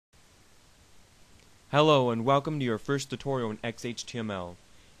Hello and welcome to your first tutorial in XHTML.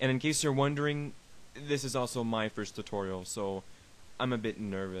 And in case you're wondering, this is also my first tutorial, so I'm a bit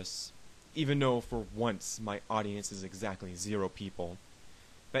nervous. Even though for once my audience is exactly 0 people.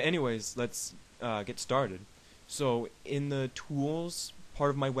 But anyways, let's get started. So in the tools part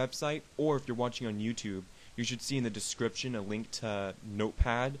of my website, or if you're watching on YouTube, you should see in the description a link to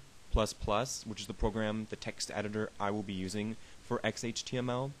Notepad++, which is the text editor I will be using for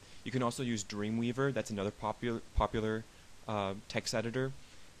XHTML. You can also use Dreamweaver. That's another popular text editor.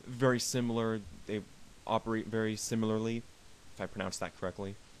 Very similar. They operate very similarly, if I pronounced that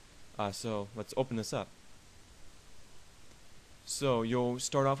correctly. So let's open this up. So you'll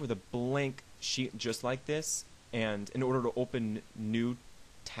start off with a blank sheet just like this, and in order to open new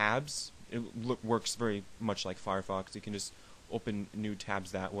tabs, it works very much like Firefox. You can just open new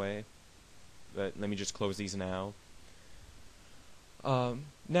tabs that way. But let me just close these now.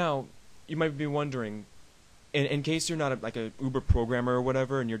 Now, you might be wondering, in case you're not like a Uber programmer or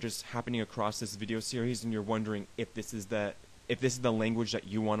whatever, and you're just happening across this video series, and you're wondering if this is the language that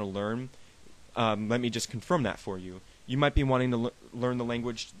you want to learn, let me just confirm that for you. You might be wanting to learn the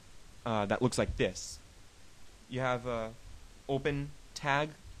language that looks like this. You have a open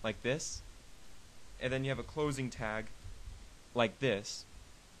tag like this, and then you have a closing tag like this.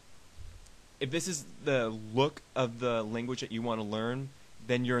 If this is the look of the language that you want to learn,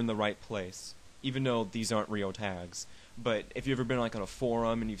 then you're in the right place, even though these aren't real tags. But if you've ever been like on a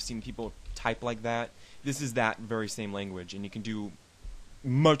forum and you've seen people type like that, this is that very same language, and you can do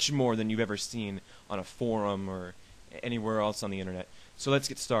much more than you've ever seen on a forum or anywhere else on the internet. So let's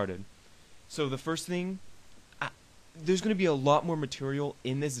get started. So the first thing, there's going to be a lot more material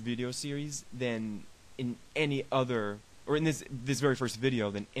in this video series than in any other, or in this very first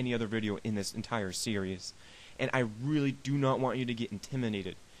video, than any other video in this entire series. And I really do not want you to get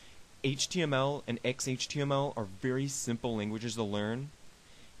intimidated. HTML and XHTML are very simple languages to learn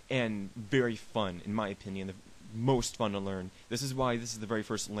and very fun, in my opinion, the most fun to learn. This is why this is the very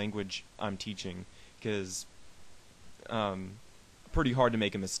first language I'm teaching, because pretty hard to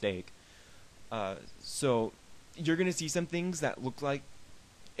make a mistake. So you're going to see some things that look like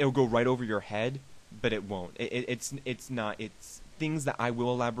it'll go right over your head, but it won't. It's not. It's things that I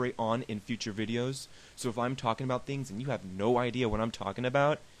will elaborate on in future videos. So if I'm talking about things and you have no idea what I'm talking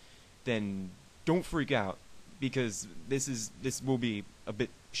about, then don't freak out, because this will be a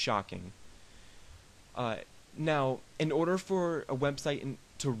bit shocking. Now, in order for a website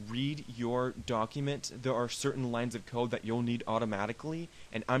to read your document, there are certain lines of code that you'll need automatically,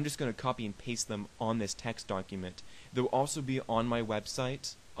 and I'm just going to copy and paste them on this text document. They'll also be on my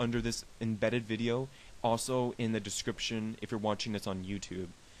website under this embedded video, also in the description if you're watching this on YouTube.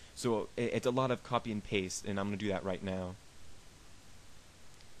 So it's a lot of copy and paste, and I'm going to do that right now.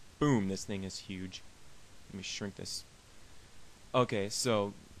 Boom, this thing is huge. Let me shrink this. Okay,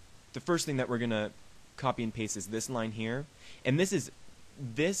 so the first thing that we're going to copy and paste is this line here. And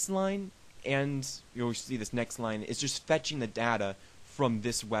this line, and you'll see this next line, is just fetching the data from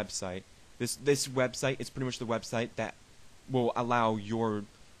this website. This website is pretty much the website that will allow your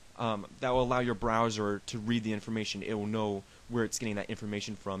browser to read the information. It will know where it's getting that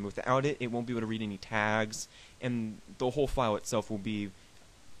information from. Without it, it won't be able to read any tags, and the whole file itself will be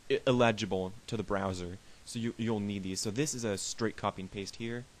illegible to the browser. So you'll need these. So this is a straight copy and paste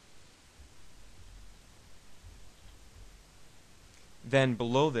here. Then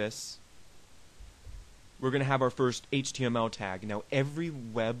below this, we're going to have our first HTML tag. Now every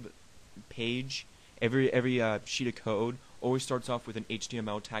web page, every sheet of code always starts off with an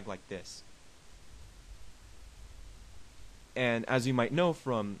HTML tag like this. And as you might know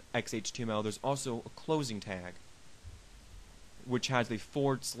from XHTML, there's also a closing tag, which has a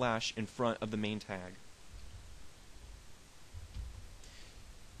 / in front of the main tag.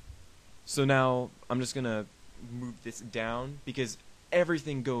 So now I'm just going to move this down, because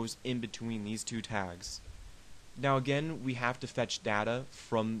everything goes in between these two tags. Now again, we have to fetch data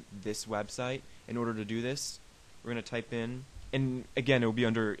from this website. In order to do this, we're going to type in, and again, it will be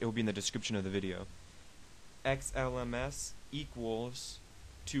in the description of the video, XLMS equals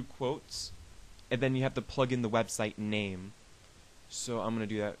 2 quotes, and then you have to plug in the website name. So I'm going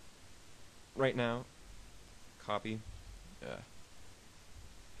to do that right now. Copy,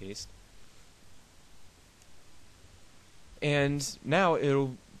 paste. And now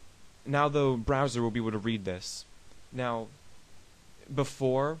the browser will be able to read this. Now,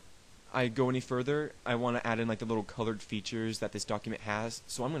 before I go any further, I want to add in like the little colored features that this document has.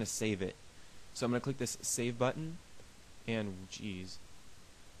 So I'm going to save it. So I'm going to click this save button, and geez,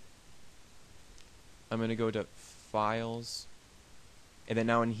 I'm going to go to files, and then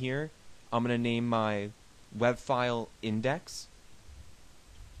now in here I'm going to name my web file index.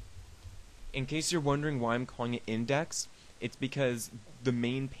 In case you're wondering why I'm calling it index, it's because the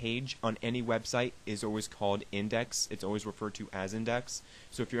main page on any website is always called index. It's always referred to as index.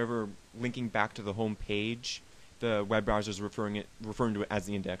 So if you're ever linking back to the home page, the web browser is referring to it as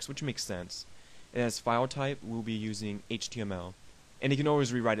the index, which makes sense. And as file type, we'll be using HTML. And you can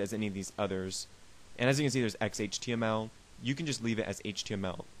always rewrite it as any of these others. And as you can see, there's XHTML. You can just leave it as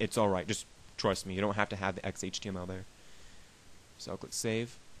HTML. It's alright. Just trust me. You don't have to have the XHTML there. So I'll click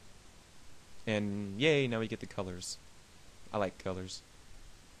save. And yay, now we get the colors. I like colors.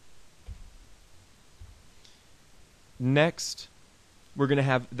 Next, we're going to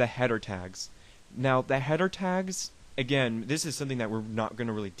have the header tags. Now, the header tags, again, this is something that we're not going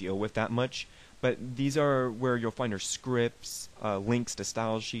to really deal with that much, but these are where you'll find your scripts, links to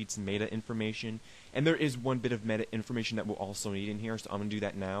style sheets, meta information, and there is one bit of meta information that we'll also need in here, so I'm going to do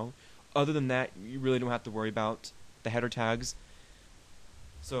that now. Other than that, you really don't have to worry about the header tags.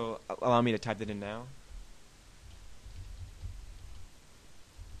 So allow me to type that in now.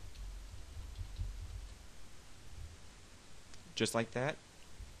 Just like that.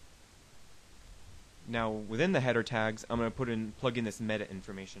 Now within the header tags, I'm going to plug in this meta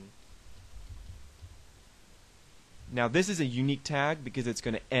information. Now this is a unique tag because it's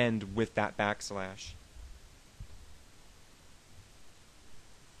going to end with that backslash.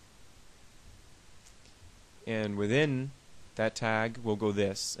 And within that tag will go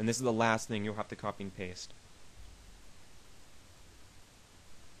this, and this is the last thing you'll have to copy and paste.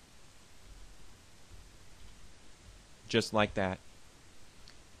 Just like that.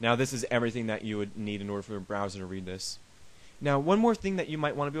 Now this is everything that you would need in order for the browser to read this. Now one more thing that you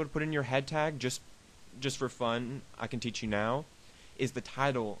might want to be able to put in your head tag, just for fun, I can teach you now, is the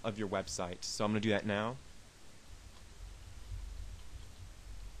title of your website. So I'm going to do that now.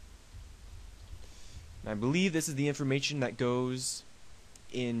 And I believe this is the information that goes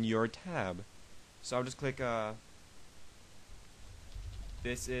in your tab. So I'll just click,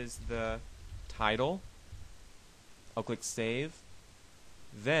 this is the title. I'll click save.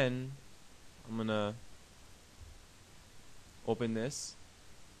 Then I'm going to open this.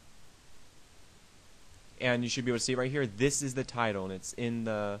 And you should be able to see right here, this is the title, and it's in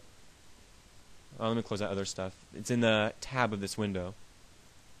the, let me close that other stuff. It's in the tab of this window.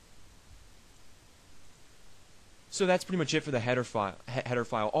 So that's pretty much it for the header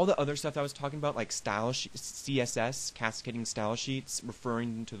file. All the other stuff I was talking about, like style CSS, cascading style sheets,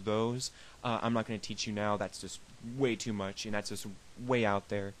 referring to those, I'm not going to teach you now. That's just way too much, and that's just way out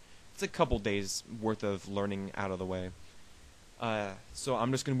there. It's a couple days worth of learning out of the way. So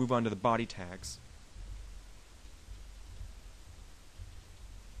I'm just going to move on to the body tags.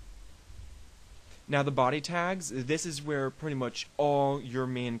 Now the body tags, this is where pretty much all your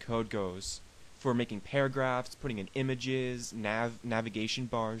main code goes. For making paragraphs, putting in images, navigation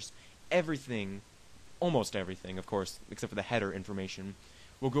bars, everything, almost everything, of course, except for the header information,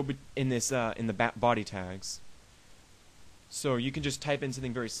 will go in this in the body tags. So you can just type in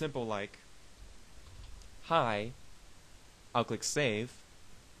something very simple like hi. I'll click save.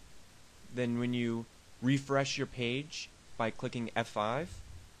 Then when you refresh your page by clicking F5,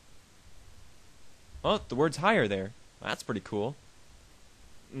 oh, the word's hi are there. That's pretty cool.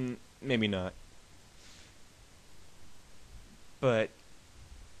 Maybe not. But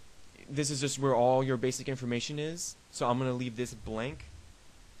this is just where all your basic information is. So I'm going to leave this blank.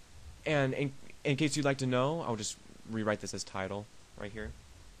 And in case you'd like to know, I'll just rewrite this as title right here.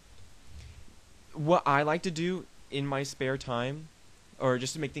 What I like to do in my spare time, or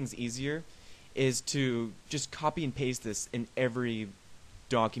just to make things easier, is to just copy and paste this in every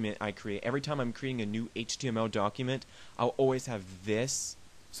document I create. Every time I'm creating a new HTML document, I'll always have this,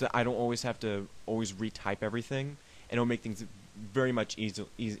 so that I don't always have to retype everything, and it'll make things very much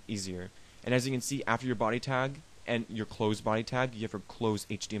easier. And as you can see, after your body tag and your close body tag, you have your close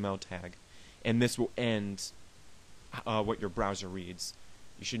HTML tag, and this will end what your browser reads.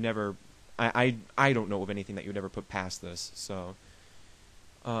 You should never. I don't know of anything that you would ever put past this. So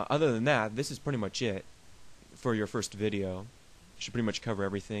other than that, this is pretty much it for your first video. You should pretty much cover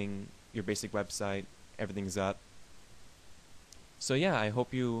everything. Your basic website, everything's up. So yeah, I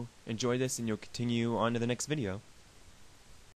hope you enjoy this and you'll continue on to the next video.